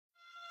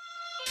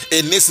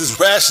And this is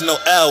Rational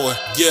Hour,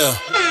 yeah.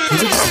 Can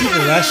you just keep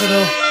it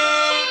rational?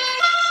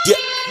 Yeah.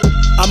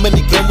 I'm in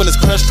the game when it's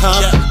crunch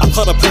time. I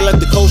call a play like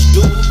the coach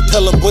do.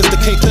 Tell them boys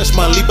they can't touch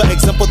my lead by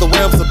example the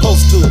way I'm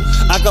supposed to.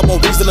 I got more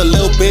reason a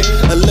little bit,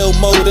 a little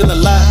more than a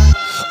lot.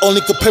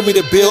 Only compare me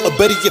to Bill, or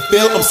better you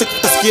feel. I'm sick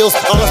with the skills,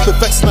 all that's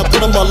perfection, I put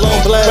them all on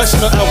blast.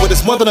 Rational Hour,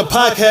 it's more than a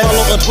podcast.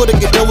 Follow on Twitter,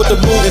 get done with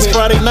the movement. It's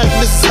Friday night,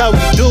 and this is how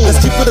we do.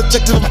 Let's keep it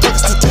objective, I'm talking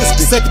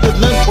statistics.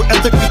 Executive none for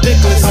ethic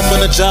ridiculous. I'm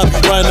on a job,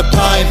 you riding a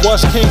pine.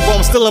 Wash King,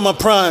 bro, I'm still in my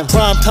prime.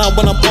 Prime time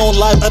when I'm on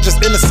live, I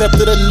just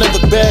intercepted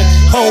another bag.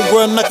 Home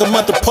run, knock 'em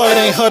out the park,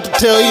 ain't hard to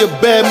tell you a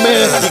bad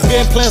man. Your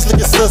game plans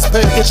like a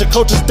suspect, get your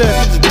coaching staff,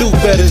 you do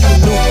better. You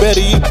knew better,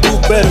 you do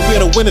better. We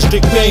in a winning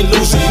streak, we ain't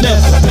losing,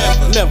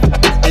 never.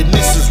 And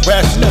this is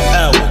Rational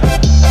Hour.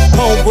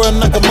 Home run,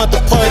 knock 'em out the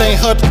park, ain't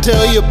hard to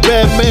tell you a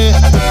bad man.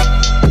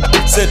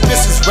 Said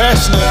this is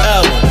Rational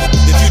Hour.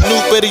 If you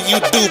knew better, you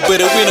do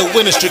better. We in a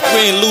winning streak,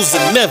 we ain't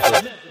losing,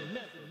 never.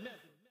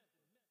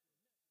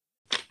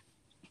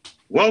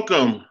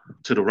 Welcome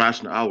to the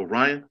Rational Hour,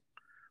 Ryan.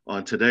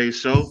 On today's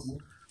show,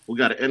 we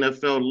got an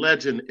NFL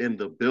legend in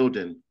the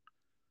building.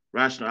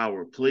 Rational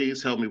Hour,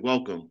 please help me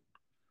welcome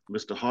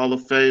Mr. Hall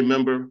of Fame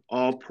member,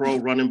 All-Pro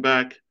running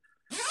back,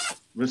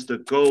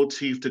 Mr. Gold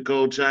Teeth to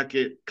Gold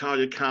Jacket,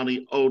 Collier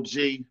County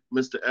OG,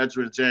 Mr.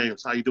 Edgerrin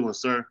James. How you doing,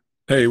 sir?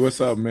 Hey,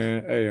 what's up,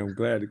 man? Hey, I'm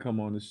glad to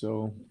come on the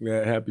show.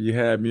 Happy you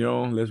had me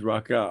on. Let's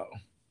rock out.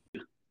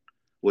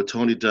 With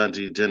Tony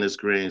Dungy, Dennis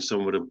Green,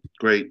 some of the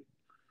great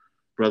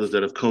brothers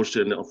that have coached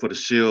for the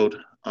Shield.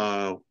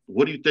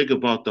 What do you think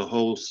about the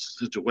whole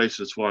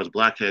situation as far as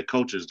black head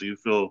coaches? Do you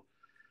feel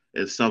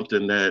it's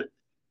something that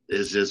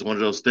is just one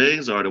of those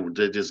things, or do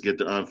they just get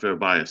the unfair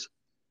bias?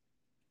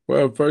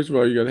 Well, first of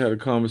all, you got to have a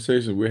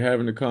conversation. We're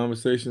having the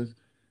conversations,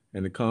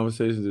 and the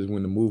conversations is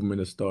when the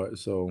movement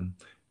starts. So,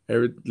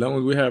 as long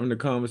as we're having the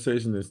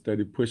conversation and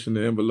steady pushing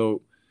the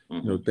envelope,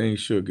 things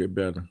should get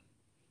better.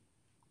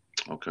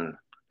 Okay.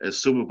 It's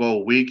Super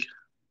Bowl week,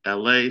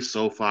 LA,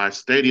 SoFi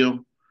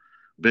Stadium,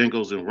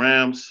 Bengals and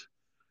Rams.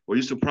 Were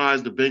you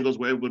surprised the Bengals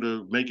were able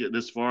to make it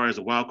this far as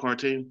a wild card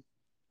team?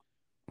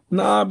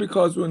 Nah,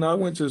 because when I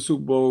went to the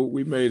Super Bowl,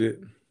 we made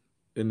it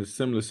in a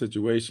similar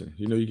situation.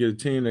 You get a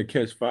team that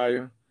catch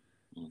fire,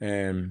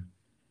 and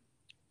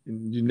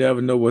you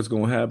never know what's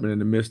going to happen in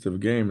the midst of a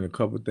game. And a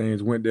couple of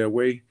things went their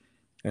way,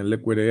 and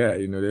look where they're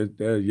at.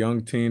 They're a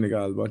young team. They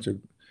got a bunch of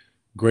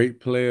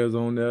great players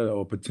on there,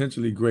 or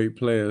potentially great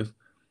players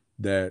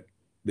that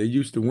they're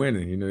used to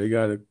winning. They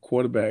got a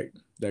quarterback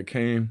that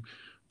came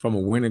from a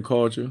winning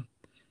culture,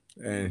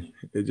 and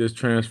it just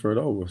transferred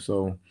over.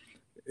 So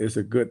it's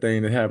a good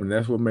thing that happened.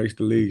 That's what makes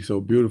the league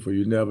so beautiful.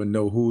 You never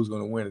know who's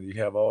going to win it. You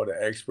have all the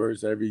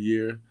experts every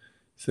year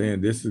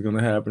saying this is going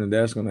to happen and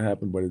that's going to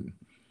happen, but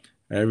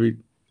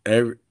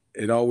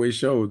it always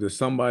shows that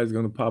somebody's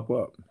going to pop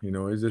up.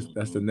 It's just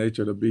that's the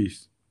nature of the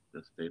beast.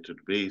 That's the nature of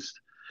the beast.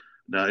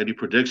 Now, any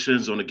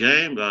predictions on the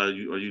game? Are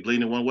you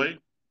leaning one way?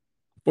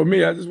 For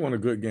me, I just want a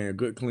good game, a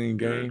good, clean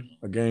game,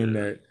 a game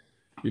that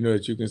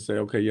that you can say,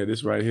 okay, yeah,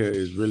 this right here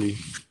is really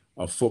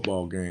a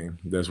football game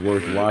that's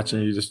worth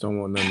watching. You just don't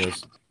want nothing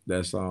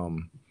that's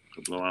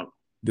blowout.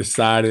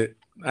 Decided.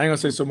 I ain't gonna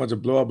say so much a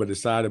blowout, but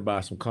decided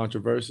by some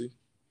controversy.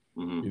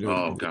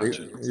 Mm-hmm.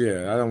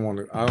 Gotcha.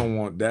 I don't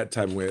want that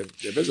type of way.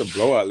 If it's a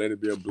blowout, let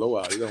it be a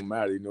blowout. It don't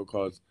matter,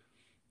 because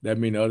that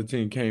means the other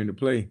team came to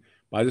play.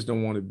 But I just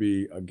don't want it to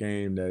be a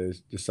game that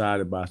is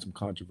decided by some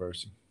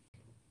controversy.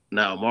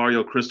 Now,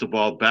 Mario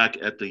Cristobal back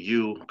at the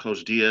U.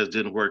 Coach Diaz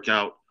didn't work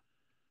out.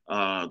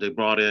 They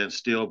brought in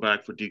Steele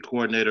back for D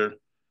coordinator.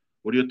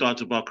 What are your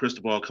thoughts about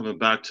Cristobal coming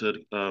back to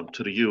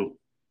the U?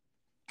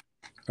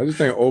 I just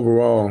think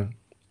overall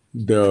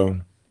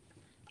the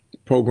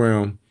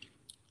program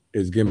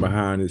is getting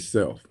behind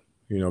itself.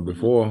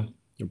 Before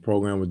the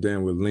program was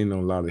then with leaning on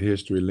a lot of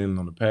history, leaning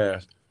on the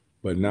past,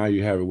 but now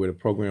you have it where the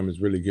program is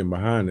really getting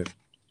behind it.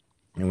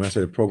 And when I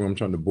say the program, I'm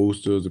trying to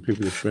boosters, the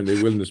people that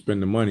they're willing to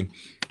spend the money,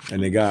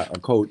 and they got a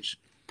coach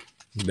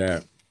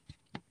that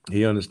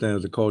he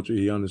understands the culture.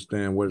 He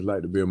understands what it's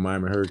like to be a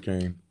Miami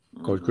Hurricane.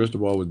 Coach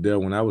Cristobal was there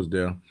when I was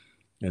there.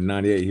 In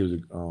 '98, he was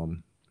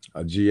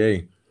a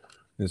GA.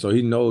 And so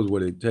he knows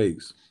what it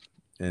takes.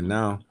 And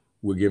now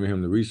we're giving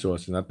him the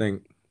resources. And I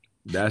think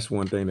that's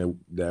one thing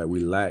that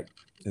we lacked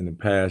in the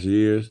past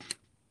years.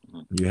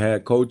 You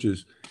had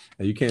coaches,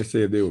 and you can't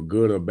say if they were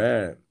good or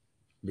bad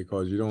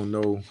because you don't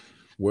know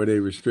where they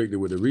restricted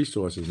with the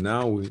resources.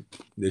 Now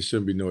there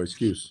shouldn't be no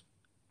excuse.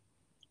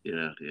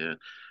 Yeah.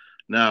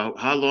 Now,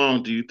 how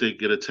long do you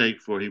think it'll take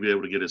for he to be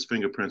able to get his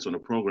fingerprints on the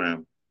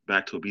program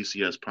back to a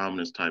BCS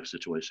prominence type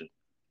situation?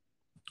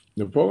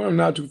 The program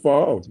not too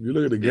far off. You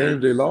look at the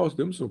games they lost,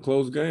 them some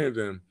close games,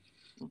 and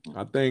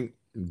I think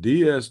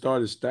Diaz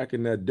started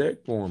stacking that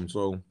deck for him.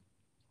 So,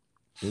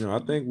 I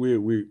think we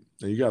and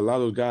you got a lot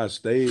of those guys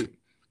stayed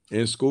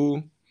in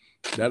school.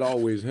 That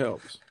always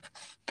helps.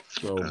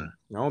 So I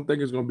don't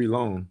think it's going to be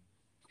long.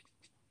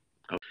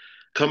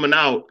 Coming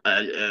out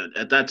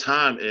at that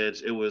time,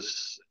 Edge, it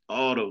was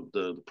all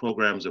the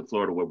programs in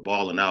Florida were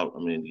balling out. I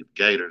mean, the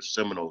Gators,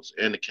 Seminoles,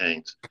 and the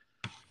Canes.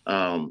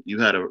 You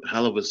had a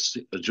hell of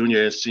a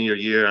junior and senior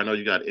year. I know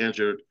you got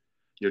injured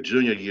your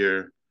junior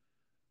year.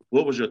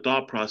 What was your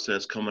thought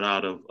process coming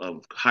out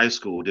of high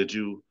school? Did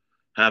you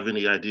have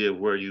any idea of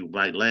where you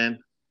might land?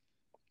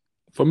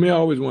 For me, I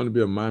always wanted to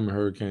be a Miami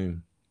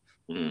Hurricane.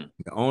 Mm,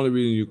 The only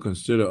reason you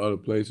consider other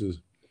places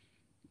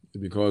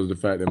is because of the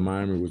fact that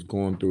Miami was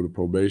going through the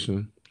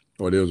probation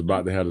or they was mm,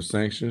 about to have the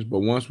sanctions. But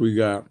once we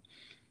got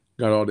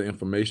all the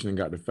information and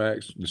got the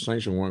facts, the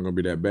sanctions weren't going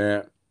to be that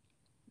bad.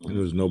 It mm.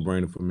 was no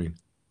brainer for me.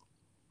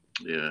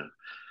 Yeah.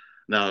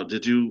 Now,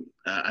 did you?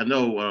 I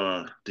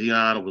know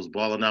Dion was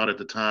balling out at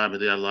the time,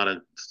 and they had a lot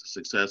of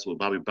success with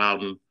Bobby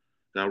Bowden,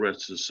 God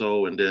rest his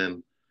soul, and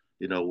then,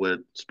 what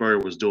Spurrier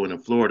was doing in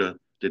Florida.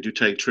 Did you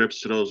take trips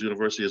to those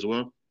universities as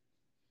well?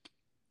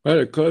 I had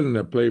a cousin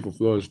that played for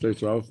Florida State,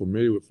 so I was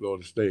familiar with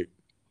Florida State.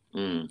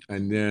 Mm,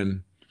 And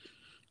then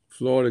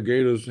Florida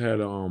Gators had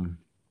in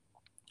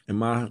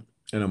my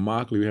in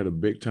Immokalee we had a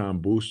big time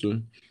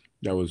booster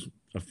that was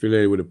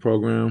affiliated with the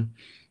program.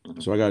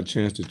 mm, So I got a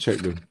chance to check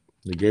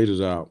the Gators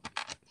out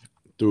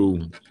through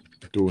mm.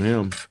 through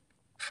him.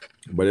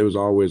 But it was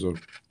always a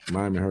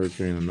Miami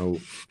Hurricane. I know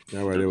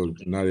that right there was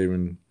not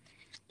even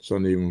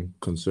something to even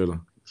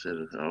consider.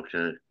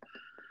 Okay.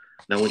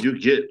 Now, when you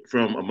get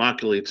from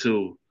Immokalee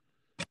to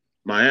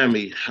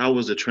Miami, how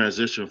was the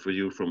transition for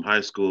you from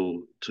high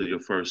school to your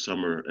first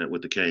summer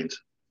with the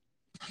Canes?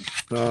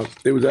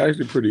 It was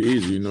actually pretty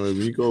easy. When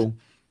you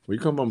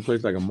come from a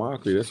place like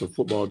Immokalee, that's a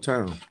football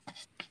town.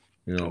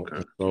 Okay.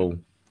 And so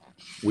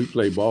we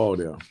play ball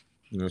there.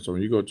 So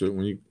when you go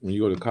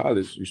to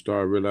college, you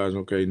start realizing,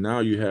 okay, now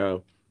you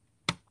have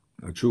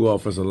a true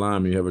offensive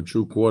lineman, you have a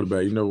true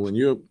quarterback. When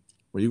you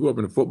go up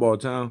in a football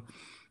town,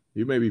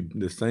 you may be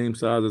the same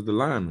size as the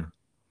lineman.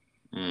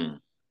 Mm,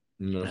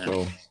 man.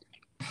 So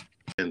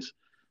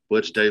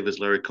Butch Davis,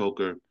 Larry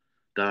Coker,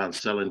 Don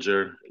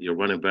Sellinger, your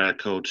running back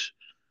coach.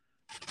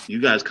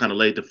 You guys kind of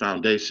laid the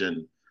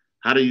foundation.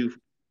 How do you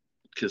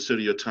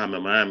consider your time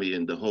in Miami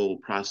and the whole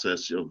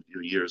process of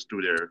your years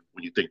through there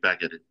when you think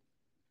back at it?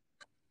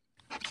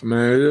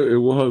 man, it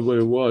was what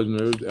it was.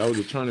 That was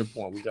a turning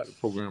point. We got the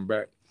program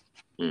back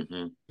Hmm.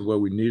 to where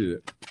we needed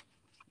it.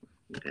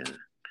 Yeah.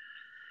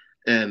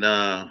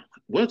 And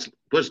what's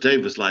Butch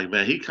Davis like,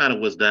 man? He kind of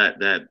was that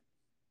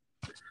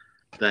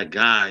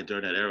guy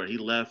during that era. He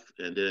left,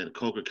 and then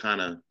Coker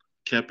kind of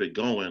kept it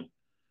going.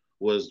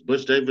 Was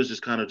Butch Davis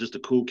just kind of just a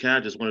cool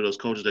cat, just one of those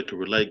coaches that could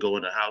relate, go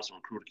in the house and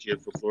recruit a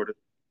kid from Florida?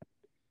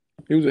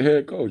 He was a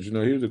head coach. He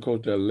was a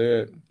coach that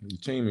led the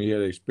team. And he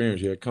had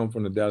experience. He had come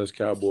from the Dallas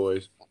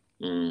Cowboys,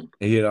 Mm,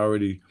 and he had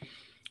already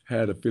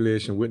had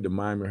affiliation with the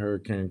Miami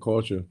Hurricane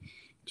culture.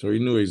 So he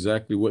knew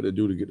exactly what to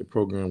do to get the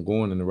program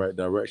going in the right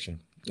direction,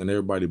 and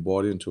everybody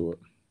bought into it.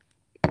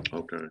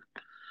 okay.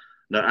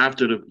 Now,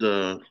 after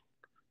the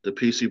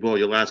PC Bowl,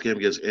 your last game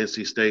against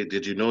NC State,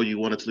 did you know you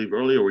wanted to leave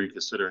early, or were you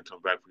considering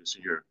coming back for your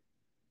senior?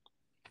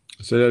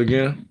 Say that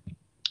again.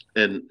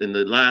 And in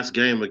the last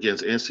game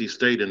against NC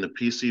State in the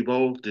PC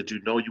Bowl, did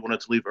you know you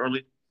wanted to leave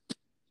early?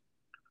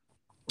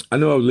 I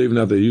knew I was leaving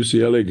after the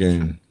UCLA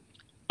game.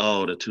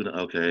 Oh, the two.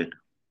 Okay,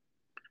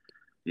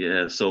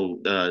 yeah. So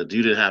you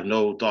didn't have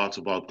no thoughts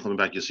about coming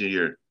back your senior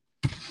year?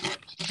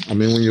 I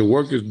mean, when your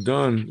work is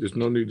done, there's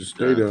no need to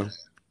stay Done. there.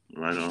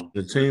 Right on.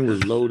 The team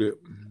was loaded.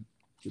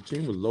 The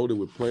team was loaded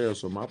with players,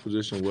 so my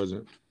position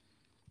wasn't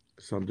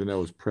something that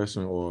was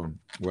pressing or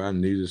where I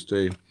needed to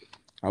stay.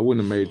 I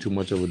wouldn't have made too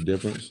much of a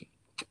difference.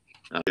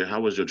 How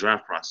was your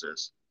draft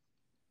process?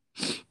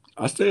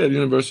 I stayed at the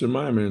University of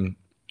Miami. And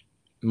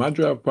my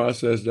draft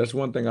process, that's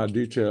one thing I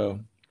detail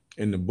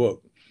in the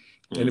book.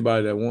 Mm,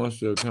 Anybody that wants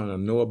to kind of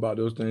know about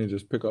those things,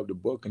 just pick up the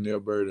book and they'll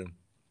be able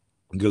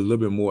to get a little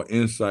bit more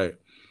insight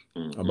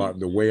mm, about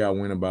the way I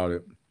went about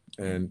it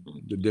and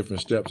mm. the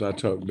different steps I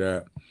took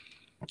that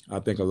I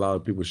think a lot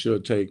of people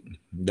should take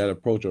that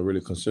approach or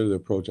really consider the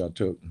approach I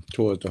took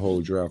towards the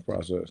whole draft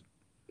process.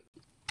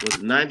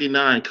 With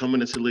 99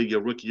 coming into the league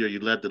your rookie year, you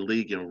led the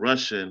league in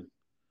rushing.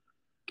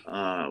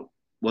 Uh,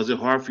 was it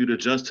hard for you to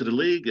adjust to the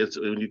league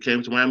when you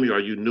came to Miami, or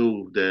you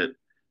knew that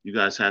you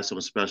guys had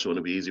something special and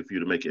it'd be easy for you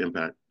to make an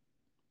impact?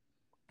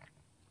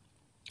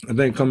 I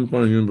think coming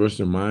from the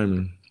University of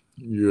Miami,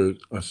 you're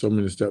so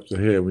many steps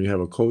ahead when you have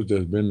a coach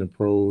that's been in the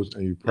pros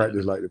and you Yeah.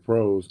 practice like the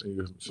pros and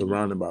you're Mm-hmm.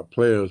 surrounded by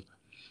players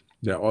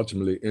that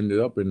ultimately ended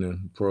up in the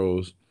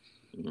pros.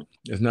 Mm-hmm.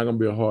 It's not going to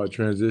be a hard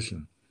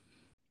transition.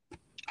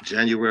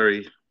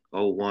 January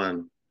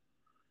 '01,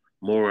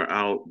 Moore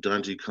out,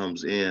 Dungy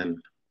comes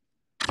in.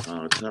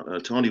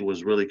 Tony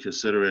was really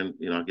considering,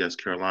 I guess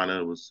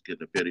Carolina was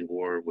getting a bidding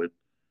war with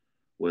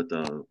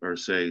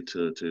Ursay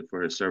to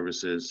for his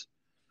services.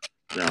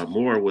 Now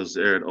Moore was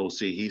there at OC.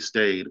 He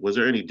stayed. Was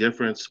there any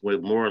difference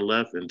when Moore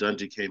left and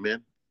Dungy came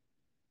in?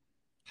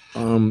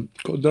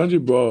 Coach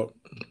Dungy brought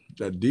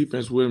that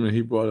defense with him, and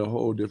he brought a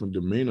whole different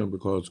demeanor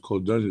because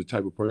Coach Dungy, the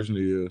type of person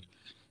he is,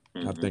 I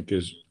Mm-hmm. think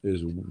is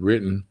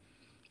written.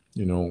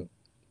 You know,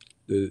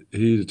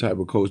 he's the type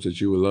of coach that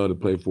you would love to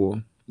play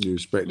for. You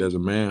respect as a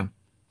man.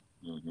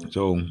 Mm-hmm.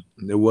 So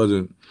it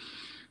wasn't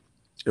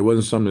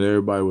something that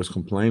everybody was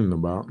complaining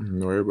about.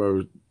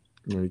 Everybody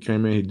He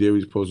came in, he did what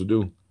he's supposed to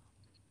do.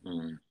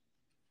 Mm.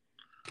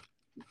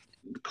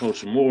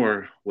 Coach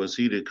Moore, was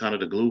he the kind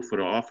of the glue for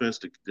the offense?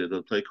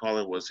 The play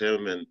calling was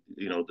him, and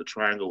the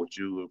triangle with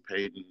you and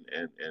Peyton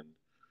and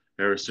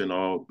Harrison.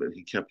 But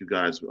he kept you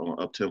guys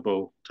on up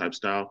tempo type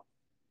style.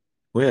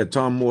 We had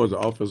Tom Moore as the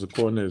offensive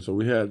coordinator, so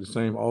we had the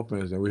same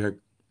offense, and we had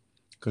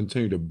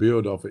continued to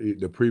build off of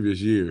the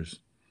previous years.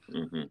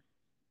 Mm-hmm.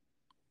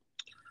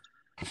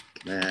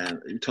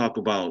 Man, you talk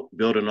about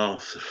building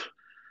off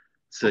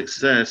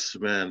success,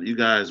 man. You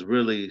guys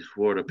really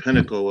were the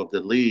pinnacle of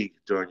the league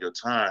during your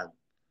time.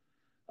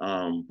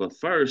 But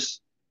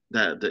first,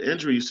 that the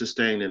injury you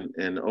sustained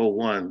in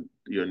 01,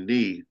 your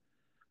knee,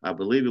 I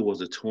believe it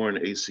was a torn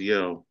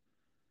ACL.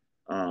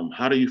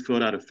 How do you feel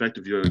that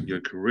affected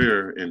your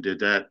career? And did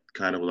that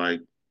kind of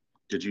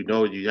did you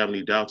know you have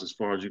any doubts as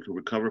far as you could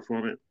recover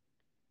from it?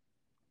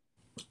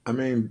 I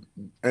mean,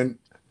 and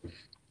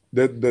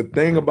the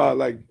thing about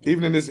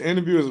even in this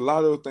interview is a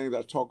lot of those things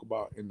I talk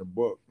about in the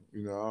book.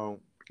 I don't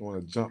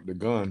want to jump the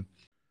gun.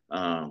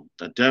 I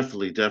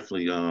definitely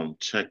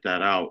check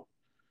that out.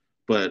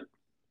 But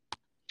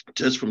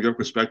just from your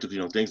perspective,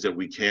 things that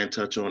we can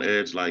touch on,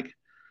 Edge,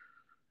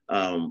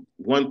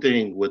 one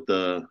thing with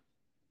the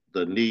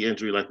knee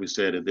injury, like we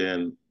said, and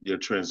then your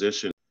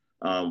transition.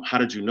 How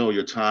did you know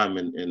your time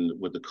in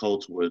with the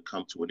Colts would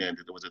come to an end?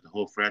 Was it the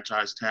whole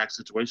franchise tag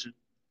situation?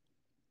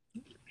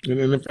 And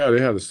in the NFL,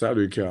 they have a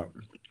salary cap,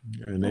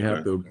 and they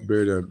have to be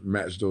able to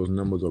match those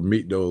numbers or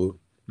meet those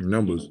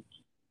numbers.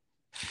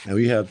 Mm-hmm. And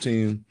we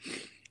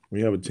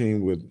have a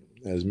team with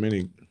as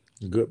many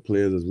good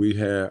players as we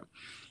have.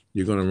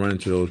 You're going to run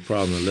into those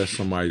problems unless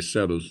somebody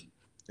settles,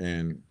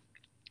 and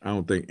I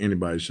don't think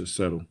anybody should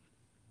settle.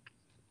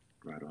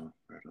 Right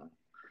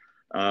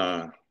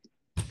on.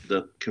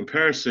 The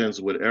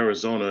comparisons with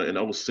Arizona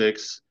in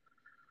 06,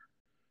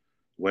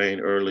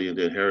 Wayne Early, and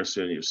then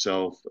Harrison,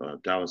 yourself,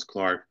 Dallas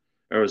Clark.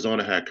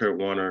 Arizona had Kurt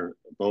Warner,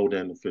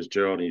 Bolden,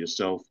 Fitzgerald, and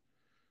yourself.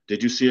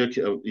 Did you see a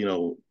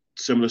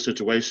similar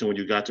situation when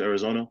you got to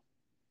Arizona?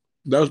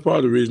 That was part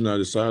of the reason I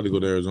decided to go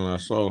to Arizona. I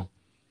saw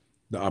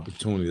the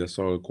opportunity. I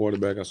saw the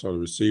quarterback. I saw the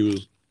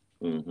receivers.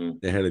 Mm-hmm.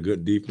 They had a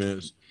good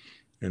defense,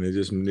 and they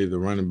just needed a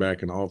running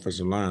back and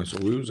offensive line. So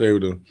we was able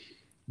to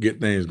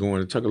get things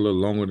going. It took a little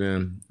longer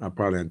than I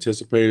probably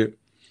anticipated,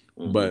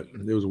 mm-hmm. but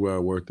it was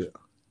well worth it.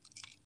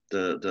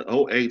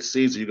 The 08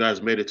 season, you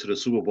guys made it to the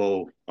Super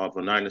Bowl off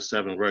a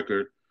 9-7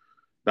 record.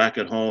 Back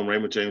at home,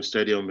 Raymond James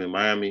Stadium in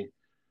Miami.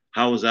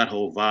 How was that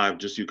whole vibe,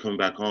 just you coming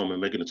back home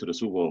and making it to the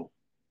Super Bowl?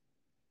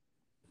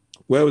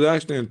 Well, it was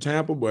actually in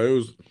Tampa, but it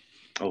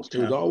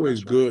was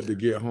always good to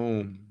get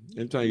home.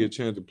 Anytime you get a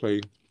chance to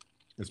play,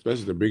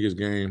 especially the biggest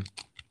game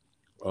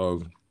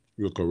of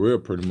your career,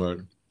 pretty much.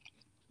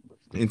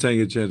 Anytime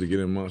you get a chance to get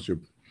amongst your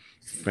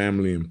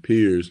family and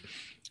peers,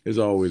 it's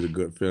always a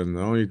good feeling.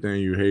 The only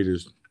thing you hate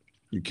is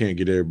you can't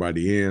get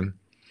everybody in.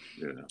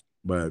 Yeah.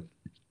 But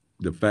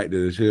the fact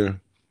that it's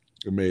here,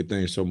 it made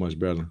things so much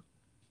better.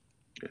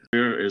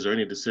 Is there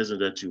any decision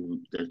that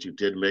you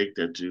did make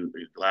that you're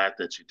glad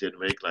that you did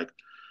make? Like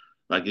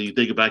you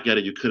think back at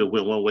it, you could have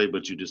went one way,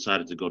 but you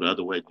decided to go the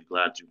other way. You're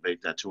glad you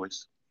made that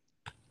choice?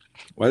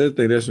 Well, I just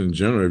think that's in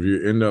general. If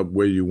you end up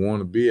where you want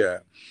to be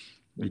at,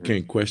 you mm-hmm.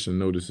 can't question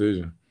no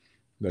decision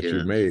that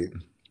you made.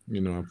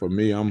 And for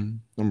me,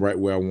 I'm right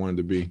where I wanted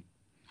to be.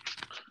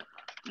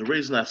 The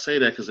reason I say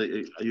that because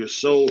you're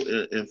so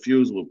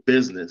infused with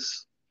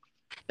business,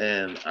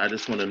 and I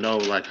just want to know,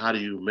 how do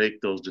you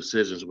make those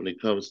decisions when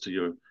it comes to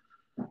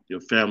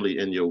your family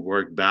and your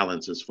work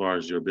balance as far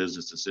as your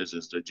business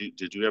decisions?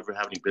 Did you ever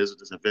have any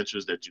business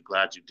adventures that you're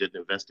glad you didn't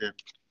invest in?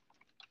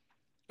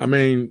 I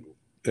mean,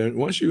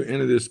 once you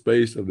enter this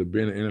space of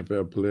being an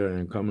NFL player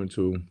and coming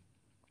to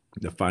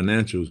the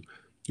financials,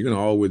 you're going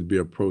to always be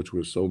approached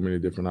with so many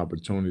different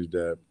opportunities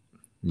that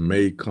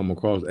may come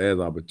across as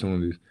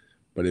opportunities,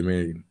 but it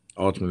may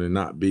ultimately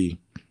not be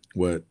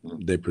what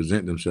they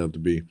present themselves to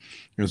be.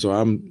 And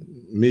so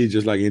me,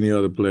 just like any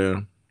other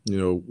player,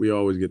 we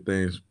always get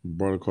things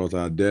brought across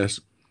our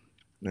desk.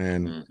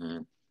 And,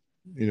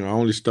 mm-hmm. I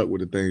only stuck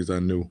with the things I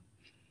knew.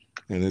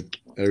 And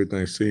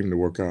everything seemed to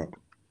work out.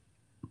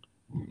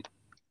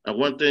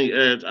 One thing,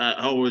 Ed,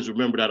 I always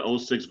remember that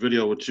 06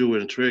 video with you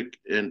and Trick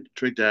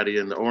Daddy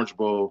in the Orange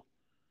Bowl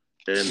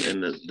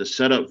and the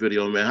setup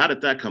video, man. How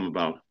did that come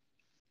about?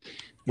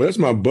 Well, that's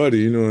my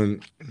buddy,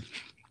 and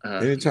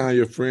anytime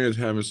your friend's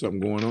having something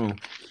going on,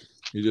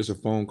 you're just a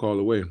phone call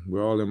away.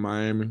 We're all in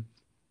Miami.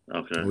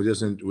 Okay.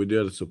 We're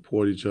there to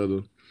support each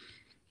other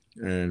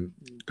and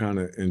kind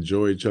of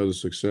enjoy each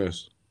other's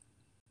success.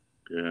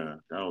 Yeah,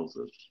 that was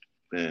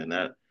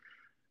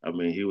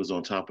he was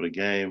on top of the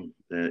game.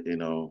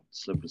 That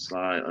slip and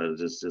slide.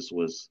 Just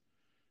was.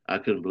 I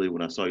couldn't believe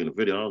when I saw you in the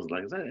video. I was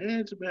like, "Is that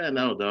Edge, man?"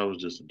 No, that was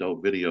just a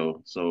dope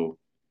video. So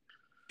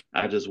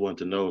I just want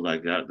to know,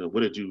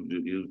 what did you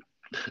do?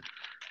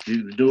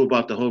 You do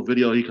about the whole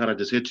video? He kind of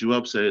just hit you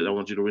up, said, "I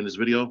want you to win this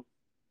video."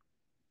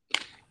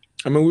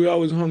 I mean, we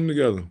always hung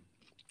together.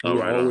 We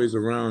were always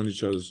around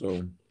each other.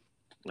 So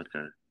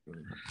okay.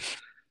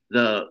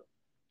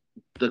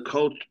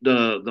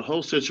 the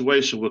whole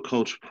situation with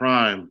Coach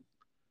Prime.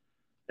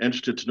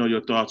 Interested to know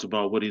your thoughts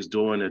about what he's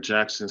doing at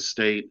Jackson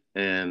State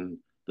and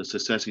the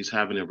success he's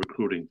having in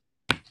recruiting.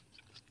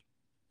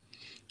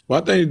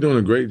 Well, I think he's doing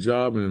a great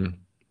job, and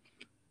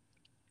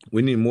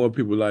we need more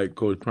people like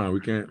Coach Prime.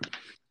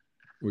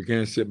 We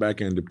can't sit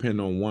back and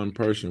depend on one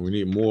person. We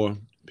need more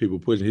people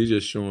pushing. He's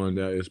just showing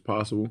that it's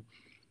possible,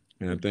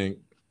 and I think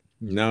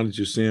now that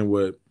you're seeing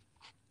what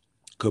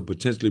could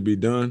potentially be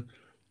done,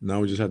 now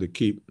we just have to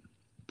keep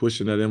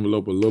pushing that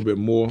envelope a little bit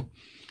more,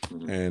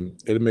 and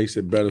it makes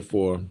it better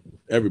for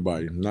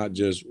everybody, not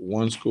just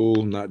one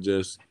school, not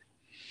just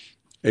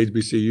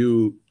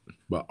HBCU,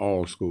 but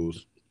all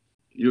schools.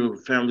 You're a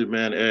family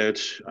man,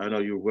 Edge. I know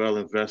you're well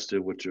invested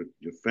with your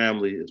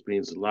family. It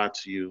means a lot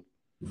to you.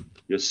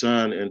 Your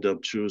son ended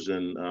up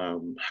choosing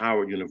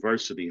Howard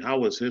University. How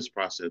was his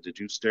process? Did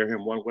you steer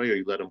him one way, or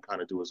you let him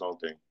kind of do his own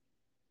thing?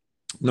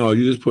 No,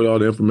 you just put all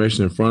the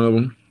information in front of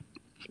them,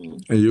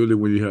 Mm. and usually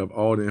when you have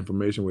all the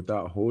information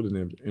without holding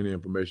any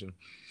information,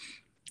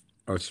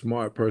 a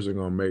smart person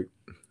gonna make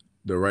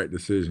the right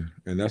decision,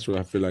 and that's what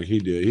I feel like he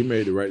did. He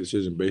made the right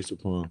decision based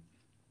upon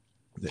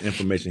the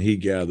information he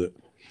gathered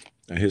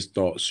and his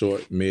thoughts,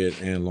 short, mid,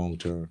 and long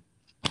term.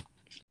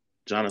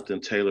 Jonathan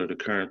Taylor, the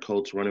current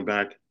Colts running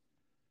back.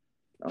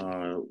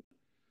 Uh,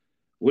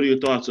 what are your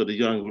thoughts of the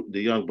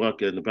young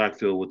buck in the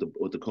backfield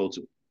with the Colts?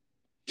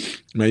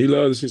 Man, you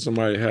love to see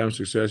somebody having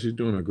success. He's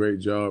doing a great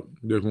job.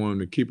 Just want him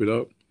to keep it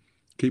up,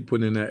 keep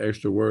putting in that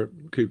extra work,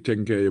 keep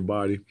taking care of your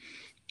body,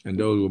 and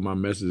those were my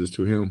messages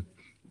to him.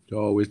 To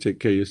always take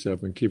care of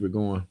yourself and keep it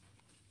going,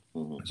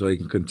 Mhm. so he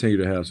can continue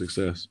to have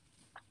success.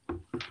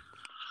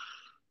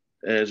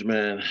 Edge,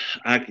 man,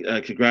 I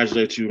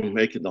congratulate you on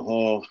making the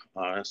Hall.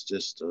 That's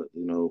just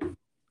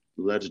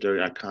legendary,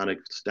 iconic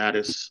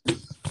status.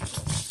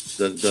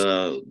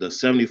 The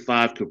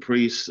 75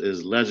 Caprice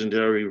is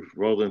legendary,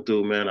 rolling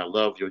through, man. I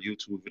love your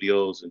YouTube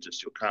videos and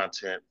just your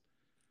content.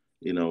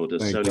 The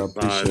Thank you. I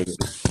 75, appreciate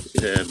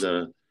it.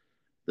 yeah,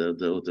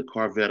 the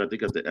Corvette. I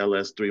think got the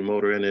LS3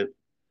 motor in it.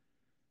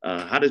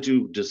 How did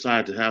you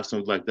decide to have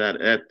something like that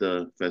at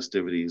the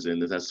festivities?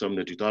 And is that something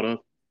that you thought of?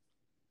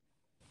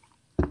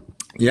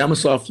 Yeah, I'm a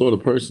South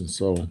Florida person,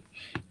 so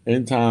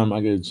anytime I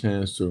get a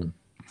chance to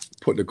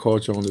put the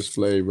culture on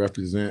display,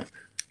 represent,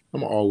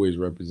 I'm always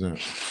represent.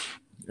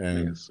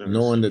 And Yes, sir.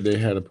 knowing that they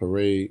had a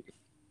parade,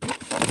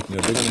 if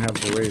they're gonna have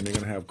a parade and they're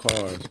gonna have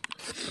cars,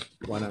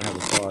 why not have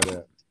a car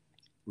that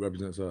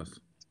represents us?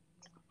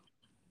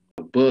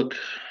 Book.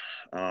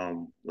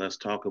 Let's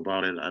talk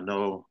about it. I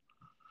know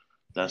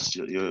that's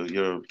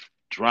your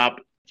drop.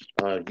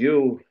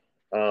 You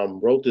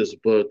wrote this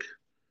book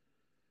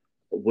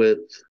with,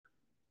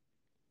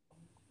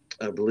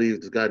 I believe,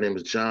 this guy named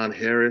is John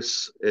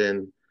Harris.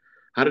 And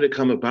how did it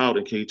come about?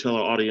 And can you tell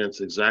our audience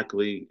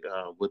exactly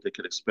what they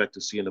could expect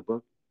to see in the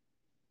book?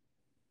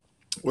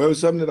 Well, it was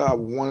something that I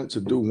wanted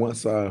to do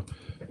once I,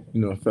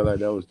 felt like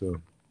that was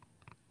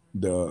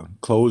the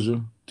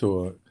closure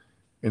to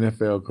an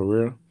NFL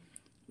career.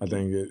 I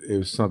think it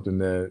was something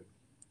that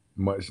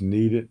much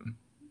needed.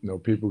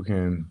 People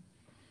can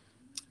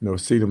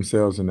see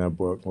themselves in that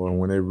book, or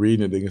when they're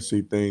reading it, they can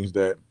see things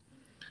that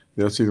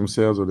they'll see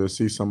themselves, or they'll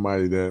see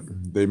somebody that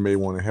they may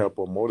want to help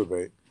or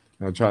motivate.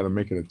 And I try to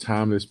make it a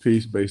timeless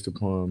piece based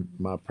upon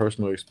my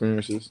personal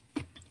experiences,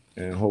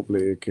 and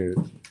hopefully it could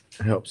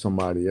help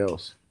somebody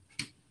else.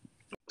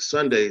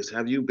 Sundays,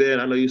 have you been?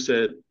 I know you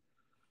said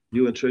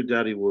you and Trick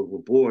Daddy were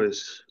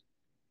boys.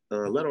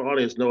 Let our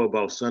audience know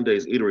about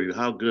Sunday's Eatery.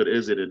 How good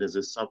is it? And is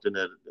it something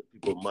that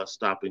people must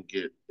stop and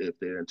get if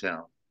they're in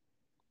town?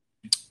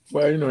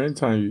 Well,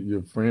 anytime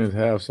your friends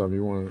have something,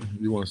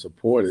 you want to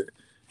support it,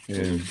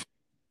 and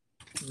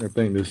Mm-hmm. I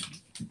think this,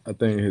 I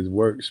think his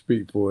work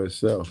speak for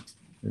itself.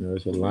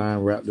 It's a Mm-hmm. line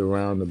wrapped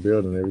around the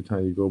building every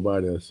time you go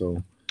by there,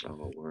 so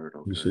Oh, word.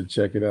 you Okay. should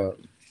check it out.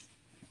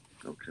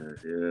 Okay.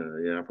 Yeah.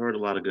 Yeah. I've heard a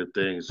lot of good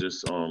things.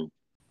 Just now,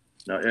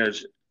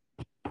 Edge,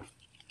 I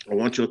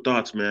want your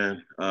thoughts,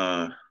 man.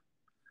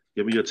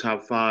 Give me your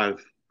top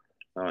five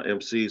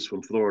MCs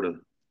from Florida.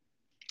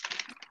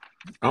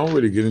 I don't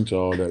really get into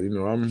all that.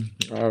 You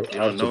I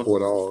don't know?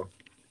 support all.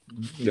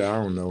 Yeah,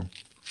 I don't know.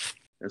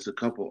 There's a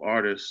couple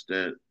artists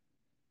that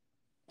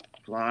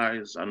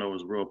Flies. I know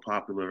is real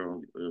popular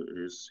on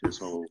his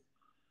whole.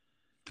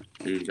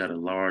 He got a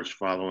large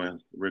following.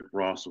 Rick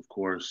Ross, of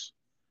course.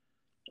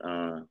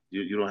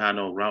 You don't have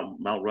no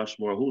Mount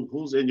Rushmore.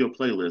 Who's in your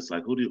playlist?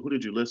 Like who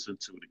did you listen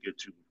to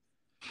get you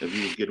if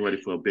you was getting ready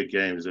for a big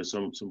game? Is there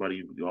somebody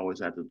you always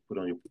have to put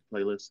on your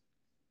playlist?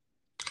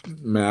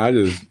 Man, I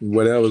just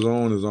whatever's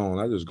on is on.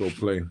 I just go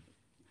play.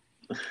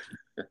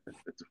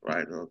 That's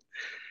right.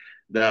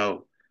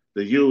 Now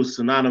the U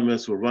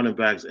synonymous with running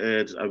backs.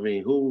 Edge. I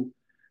mean, who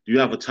do you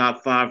have a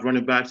top five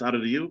running backs out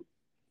of the U?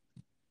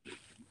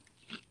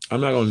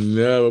 I'm not gonna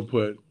never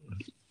put.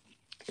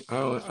 I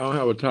don't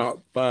have a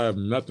top five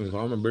nothing. So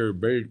I'm a very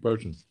big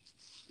person.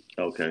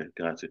 Okay,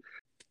 gotcha.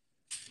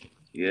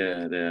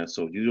 Yeah, yeah.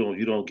 So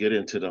you don't get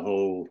into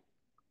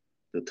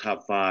the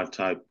top five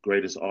type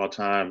greatest all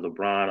time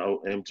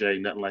LeBron, MJ,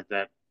 nothing like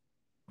that.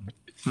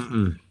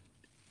 Mm-mm.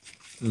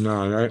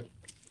 Nah,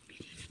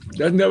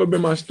 that's never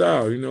been my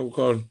style,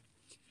 because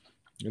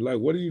you're like,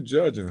 what are you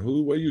judging?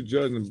 What are you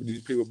judging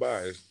these people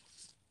by?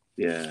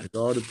 Yeah. It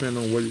all depends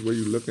on what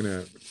you're looking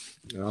at.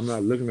 And I'm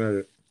not looking at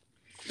it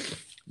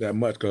that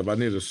much because if I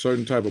need a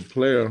certain type of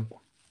player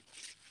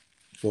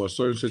for a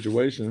certain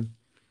situation,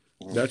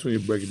 Mhm. that's when you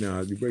break it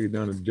down. You break it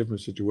down in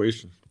different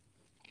situations.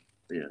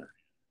 Yeah.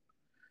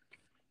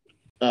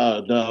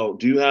 Now,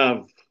 do you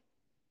have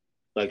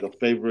like a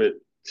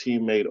favorite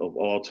teammate of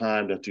all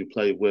time that you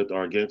played with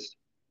or against?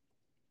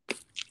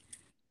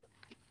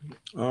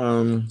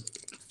 Um,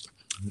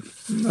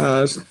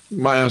 nah,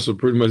 my answer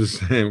pretty much the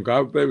same.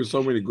 'Cause I played with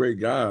so many great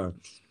guys.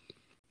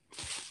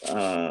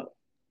 Uh,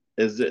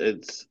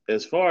 it's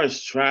as far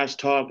as trash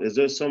talk, is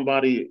there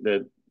somebody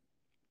that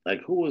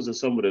like who was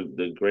some of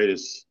the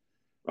greatest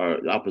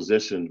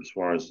opposition as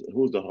far as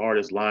who's the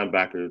hardest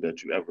linebacker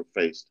that you ever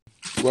faced?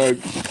 But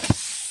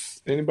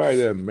anybody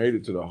that made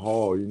it to the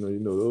hall,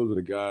 those are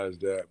the guys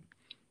that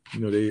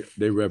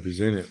they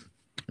represented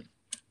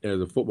as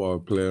a football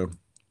player.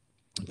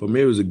 For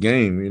me, it was a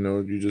game.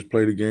 You just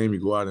play the game, you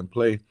go out and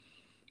play.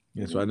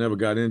 And so I never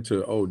got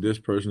into, this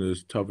person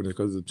is tougher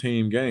because it's a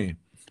team game.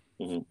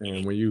 Mm-hmm.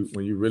 And when you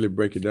really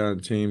break it down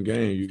to team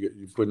game,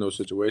 you put in those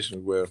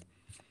situations where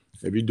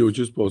if you do what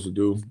you're supposed to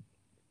do,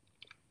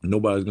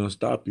 nobody's gonna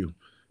stop you.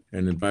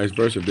 And then vice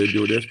versa, if they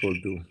do what they're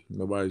supposed to do,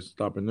 nobody's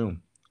stopping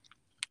them.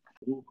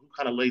 Who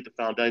kind of laid the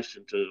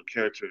foundation to the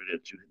character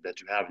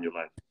that you have in your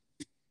life?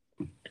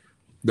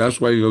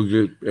 That's why you go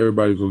get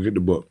everybody go get the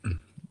book.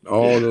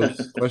 All Yeah,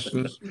 those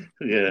questions,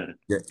 yeah.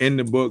 they're in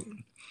the book.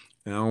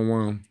 And I don't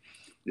want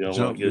You to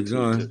don't want jump to the get too.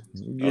 gun.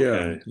 Yeah,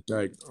 Okay,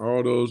 like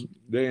all those,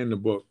 they're in the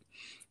book.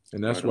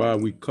 And that's right why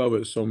on. we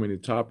covered so many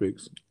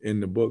topics in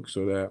the book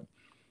so that,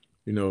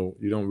 you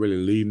don't really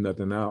leave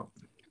nothing out.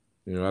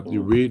 After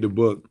you Mhm. read the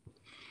book,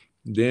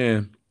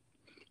 then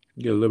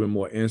you get a little bit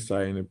more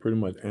insight and it pretty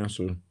much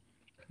answer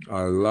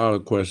a lot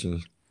of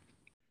questions.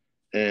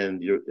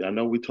 And I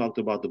know we talked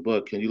about the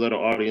book. Can you let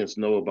our audience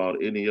know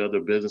about any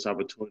other business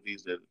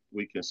opportunities that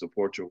we can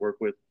support your work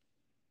with?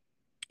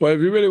 But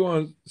if you really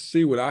want to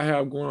see what I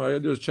have going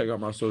on, just check out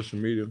my social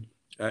media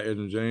at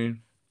Edgerrin James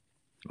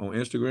on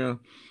Instagram.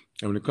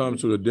 And when it comes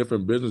Mhm. to the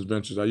different business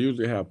ventures, I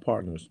usually have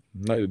partners.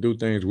 I like to do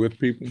things with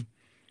people.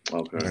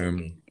 Okay.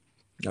 And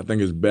I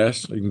think it's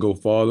best. You can go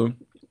farther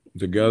Mhm.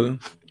 together.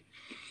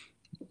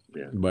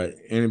 Yeah. But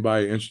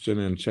anybody interested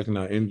in checking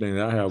out anything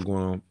that I have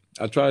going on,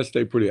 I try to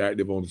stay pretty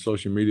active on the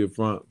social media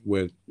front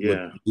with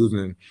Yeah.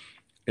 using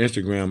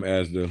Instagram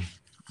as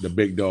the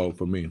big dog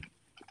for me.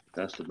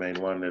 That's the main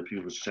one that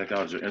people should check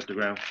out your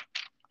Instagram.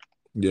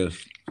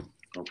 Yes.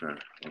 Okay.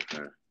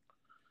 Okay.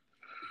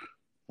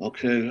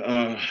 Okay.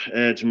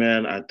 Edge,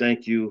 man, I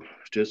thank you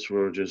just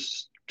for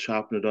just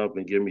chopping it up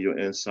and giving me your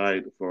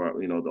insight for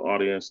the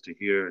audience to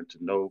hear and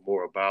to know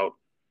more about.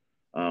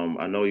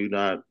 I know you're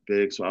not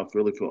big, so I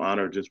really feel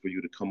honored just for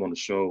you to come on the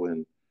show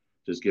and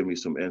just give me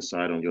some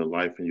insight on your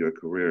life and your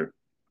career.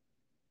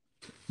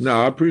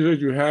 No, I appreciate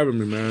you having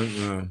me,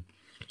 man.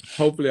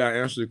 Hopefully, I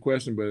answered the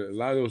question, but a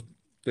lot of those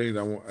things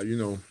I want, didn't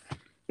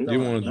No,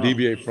 want to no.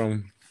 deviate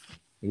from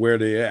where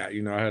they at.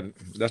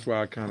 That's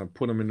why I kind of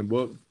put them in the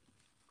book.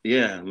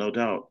 Yeah, no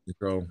doubt.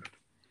 So,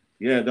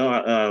 Yeah,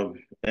 no.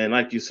 And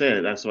like you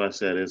said, that's what I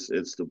said. It's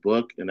the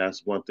book, and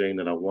that's one thing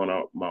that I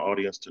want my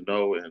audience to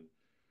know, and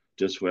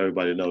just for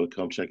everybody to know to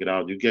come check it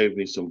out. You gave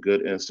me some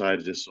good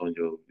insight just on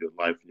your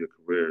life and your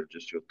career,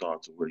 just your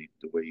thoughts of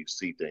the way you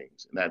see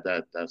things, and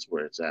that's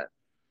where it's at.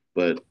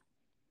 But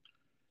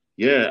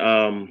yeah,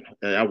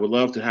 I would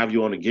love to have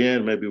you on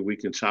again. Maybe we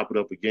can chop it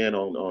up again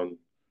on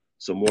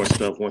some more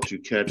stuff once you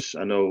catch.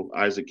 I know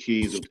Isaac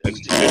Keys of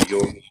XT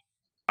Radio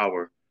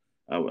Hour.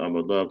 I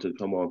would love to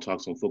come on,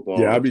 talk some yeah,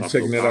 football, I'll and be talk a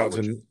little checking that power out.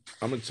 with you.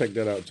 I'm gonna check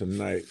that out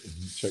tonight.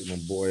 Check my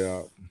boy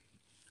out.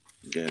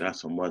 Yeah,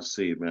 that's a must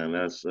see, man.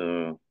 That's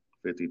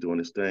 50 doing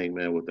his thing,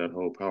 man, with that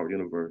whole power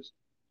universe.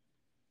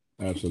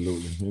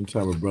 Absolutely.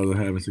 Anytime a brother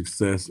having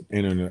success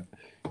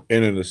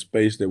entering a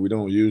space that we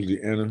don't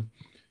usually enter,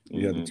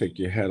 you have to Hmm. take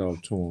your hat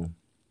off to him.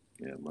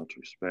 Yeah, much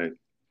respect.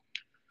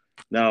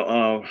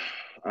 Now,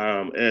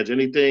 Edge,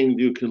 anything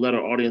you could let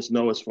our audience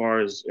know as far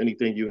as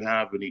anything you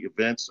have, any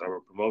events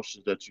or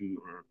promotions that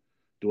you are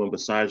doing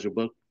besides your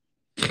book?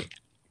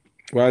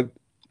 Well,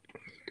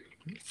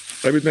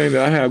 everything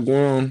that I have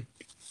going on,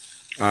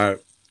 I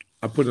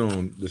I put it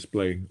on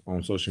display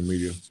on social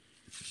media.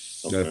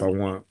 That if Okay. I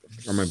want,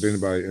 if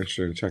anybody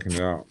interested in checking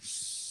it out.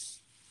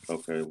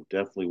 Okay.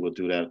 Definitely will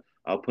do that.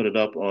 I'll put it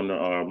up on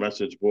our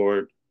message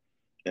board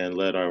and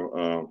let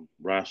our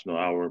Rational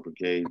Hour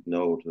Brigade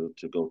know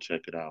to go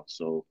check it out.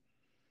 So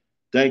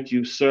thank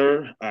you,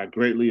 sir. I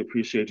greatly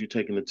appreciate you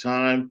taking the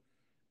time,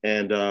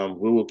 and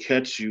we will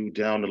catch you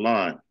down the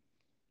line.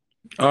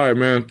 All right,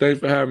 man. Thanks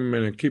for having me,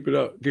 man. And keep it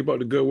up. Keep up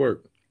the good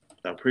work.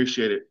 I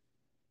appreciate it.